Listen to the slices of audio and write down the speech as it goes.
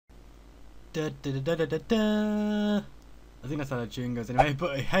Da, da, da, da, da, da. I think that's how the tune goes anyway.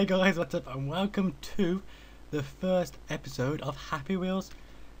 But hey guys, what's up, and welcome to the first episode of Happy Wheels.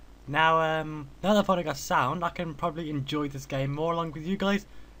 Now that I've already got sound, I can probably enjoy this game more along with you guys.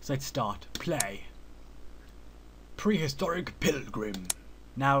 So let's start. Play. Prehistoric Pilgrim.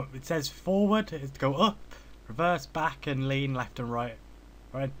 Now it says forward is to go up, reverse, back, and lean left and right.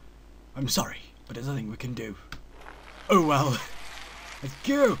 Right? I'm sorry, but there's nothing we can do. Oh well. Let's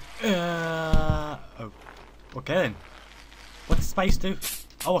go. Oh. Okay then. What's space do?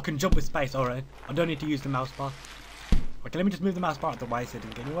 Oh, I can jump with space. Alright. I don't need to use the mouse bar. Okay, let me just move the mouse bar out of the way so it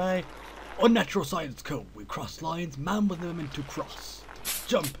doesn't get in the way. Unnatural science code. We cross lines. Man with them into cross.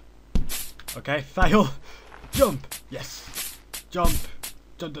 Jump. Okay, fail. Jump. Yes. Jump.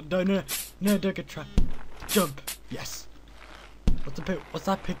 No, don't get trapped. Jump. Yes. What's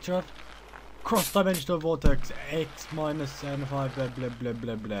that picture of? Cross-dimensional vortex. X minus 75 blah blah blah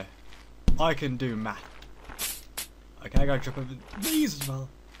blah blah. I can do math. Okay, I gotta jump over these as well.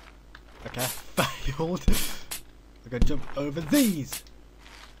 Okay, failed. I gotta jump over these.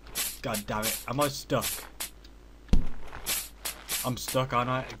 God damn it, am I stuck? I'm stuck,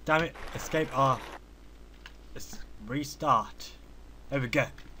 aren't I? Damn it, escape R. Let's restart. There we go.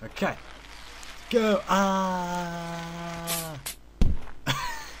 Okay. Go. Ah.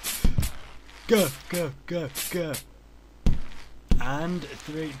 Go, go, go, go. And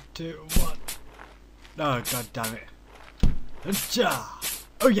 3, 2, 1. Oh, god damn it.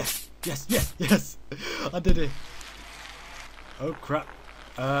 Oh yes, yes, yes, yes. I did it. Oh crap.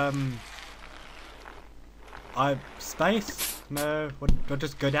 Space? No. What? Do I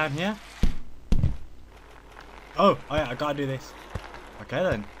just go down here? Oh yeah, I gotta do this. Okay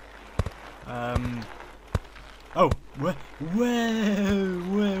then. Oh, whoa,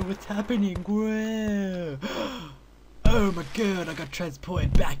 what's happening? Whoa. Oh my god, I got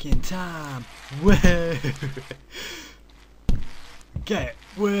transported back in time. Whoa. Okay,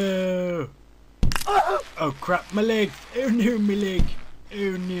 whoa. Oh crap, my legs. Oh no, my leg.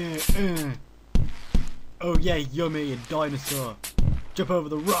 Oh no. Oh yeah, yummy, a dinosaur. Jump over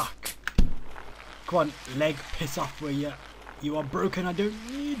the rock. Come on, leg, piss off where you are broken. I don't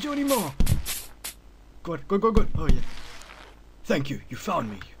need you anymore. Go on, go. Oh yeah. Thank you, you found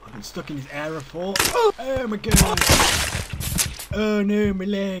me. I've been stuck in this area for. Oh my god. Oh no, my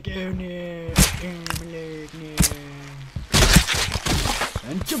leg. Oh no. Oh my leg. No.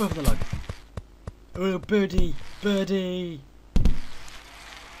 And jump over the log. Oh birdie, birdie.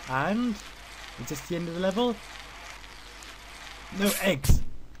 And is this the end of the level? No eggs.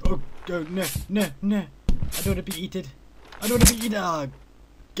 Oh no, no. I don't want to be eaten. I don't want to be eaten. Oh,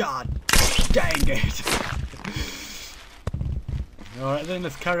 God. Dang it! Alright then,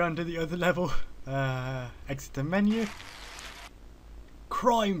 let's carry on to the other level. Exit the menu.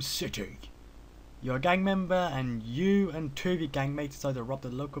 Crime City. You're a gang member and you and 2 of your gang mates decide to rob the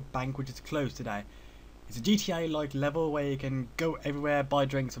local bank which is closed today. It's a GTA-like level where you can go everywhere, buy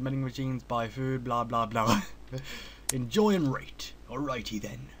drinks from vending machines, buy food, blah blah blah. Enjoy and rate. Alrighty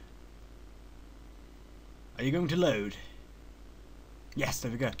then. Are you going to load? Yes,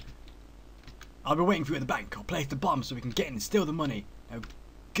 there we go. I'll be waiting for you at the bank. I'll place the bomb so we can get in and steal the money. Now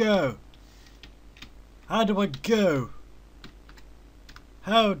go. How do I go?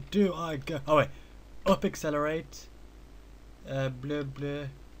 How do I go? Oh wait. Up accelerate. Blah blah.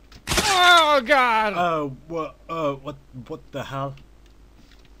 Oh god! Oh what? Oh what the hell?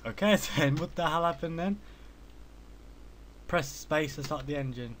 Okay then. What the hell happened then? Press space to start the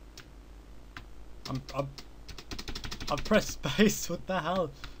engine. I pressed space. What the hell?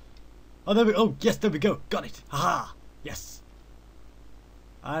 Oh, there we. Oh, yes, there we go. Got it. Haha. Yes.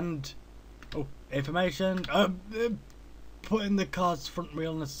 And information. Put in the car's front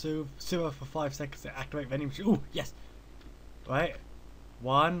wheel in the sewer for 5 seconds to activate vending machine. Oh, yes. Right.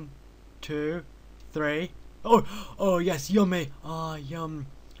 1, 2, 3. Oh, yes. Yummy. Ah, yum.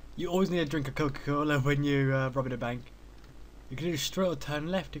 You always need to drink a Coca-Cola when you rob a bank. You can do straight or turn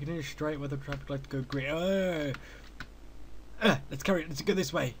left. You can do straight where the traffic lights go green. Oh. Let's carry it. Let's go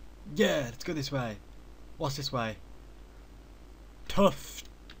this way. Yeah, let's go this way. What's this way? Tough.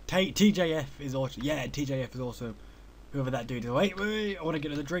 TJF is awesome. Yeah, TJF is awesome. Whoever that dude is. Wait. I want to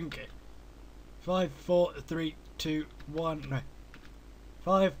get another drink. 5, 4, 3, 2, 1. No.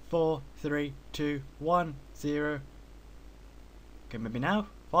 5, 4, 3, 2, 1, 0. Okay, maybe now.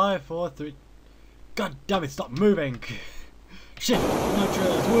 5, 4, 3. God damn it! Stop moving. Shit.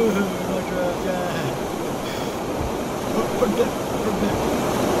 Nitrous. Woohoo! Nitrous. Yeah. From there.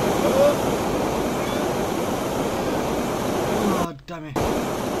 Oh, damn it.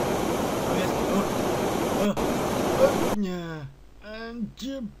 Oh, yes. Yeah. And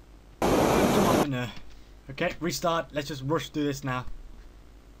jump. Come on in there. Okay, restart. Let's just rush through this now.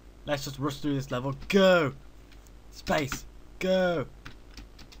 Let's just rush through this level. Go! Space. Go!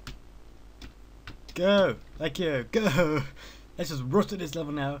 Go! Thank you. Go! Let's just rush through this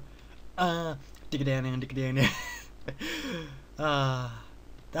level now. Dig it down now, dig it down now.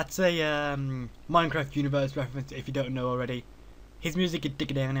 That's a Minecraft universe reference if you don't know already. His music is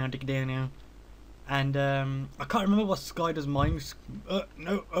dig it down now, dig it down now. And I can't remember what Sky does mine.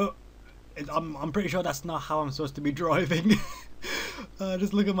 I'm pretty sure that's not how I'm supposed to be driving.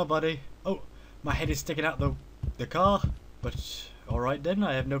 Just look at my body. Oh, my head is sticking out the car. But alright then,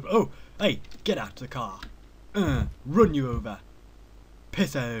 I have no... Oh, hey, get out of the car. Run you over.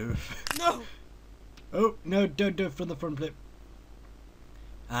 Piss off. No! Oh, no, don't do it from the front flip.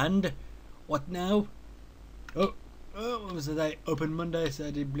 And, what now? Oh, what was it? Open Monday,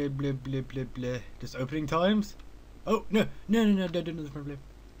 Saturday, blah, blah, blah, blah, blah. Just opening times? Oh, no, don't do the front flip.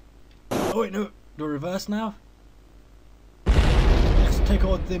 Oh, wait, no, do a reverse now? Yes, take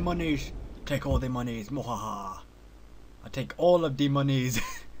all the monies. Take all the monies, mohaha. I take all of the monies.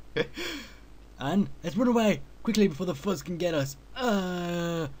 And, let's run away, quickly before the fuzz can get us.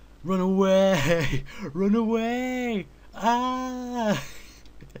 Run away! Run away! Ah!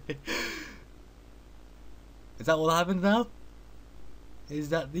 Is that what happens now? Is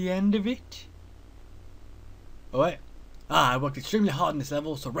that the end of it? Oh wait. I worked extremely hard on this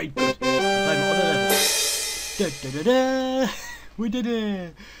level, so right good. Play my other level. Da, da, da, da. We did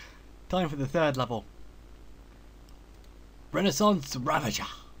it! Time for the third level. Renaissance Ravager.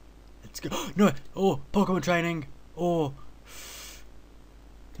 Let's go. No! Oh, Pokemon training. Oh.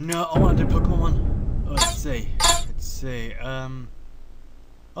 No, I want to do Pokemon one. Oh, let's see. Let's see.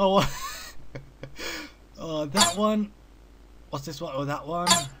 Oh, oh, that one. What's this one? Oh, that one.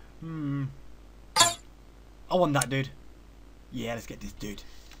 I want that dude. Yeah, let's get this dude.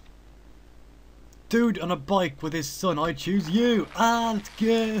 Dude on a bike with his son. I choose you. Let's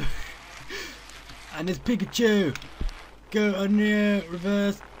go. And there's Pikachu. Go on here.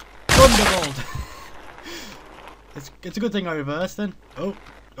 Reverse. Thunderbolt. It's a good thing I reversed then. Oh,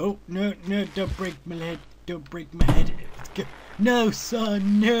 no, don't break my head. Don't break my head. Let's go. No,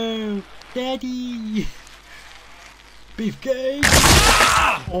 son, no. Daddy. Beefcake.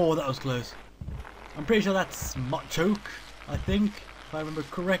 Oh, that was close. I'm pretty sure that's Machoke, I think. If I remember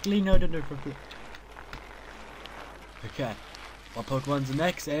correctly. No, don't do it. Okay. What Pokemon's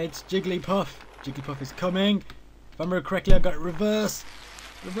next? It's Jigglypuff. Jigglypuff is coming. If I remember correctly, I got it reverse.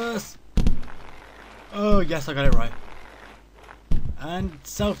 Reverse. Oh, yes, I got it right. And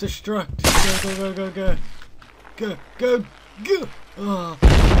self-destruct. Go. Oh,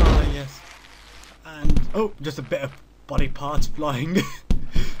 yes. And, oh, just a bit of body parts flying.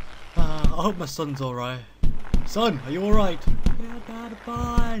 I hope my son's alright. Son, are you alright? Yeah, Dad, I'm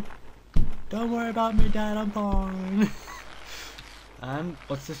fine. Don't worry about me, Dad, I'm fine. And,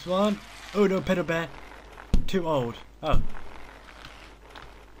 what's this one? Oh, no, Pedo Bear. Too old. Oh.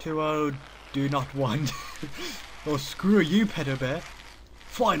 Too old, do not want. Oh, screw you, Pedo Bear.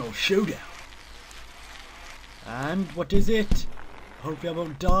 Final showdown. And what is it? Hopefully I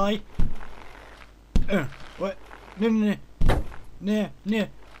won't die. What? No.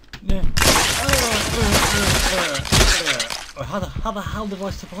 Oh, how the hell did I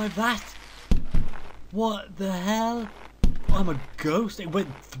survive that? What the hell? I'm a ghost. It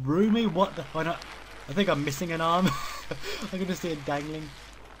went through me. What the? I think I'm missing an arm. I can just see it dangling.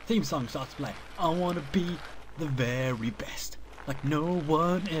 Theme song starts playing. I want to be the very best, like no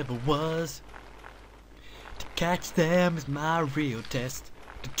one ever was. To catch them is my real test.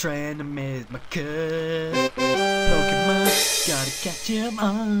 To train them is my curse. Pokemon, gotta catch 'em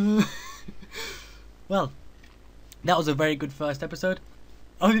all. Well, that was a very good first episode.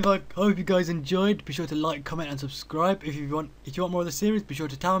 I hope you guys enjoyed. Be sure to like, comment, and subscribe. If you want more of the series, be sure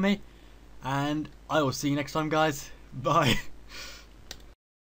to tell me. And I will see you next time, guys. Bye.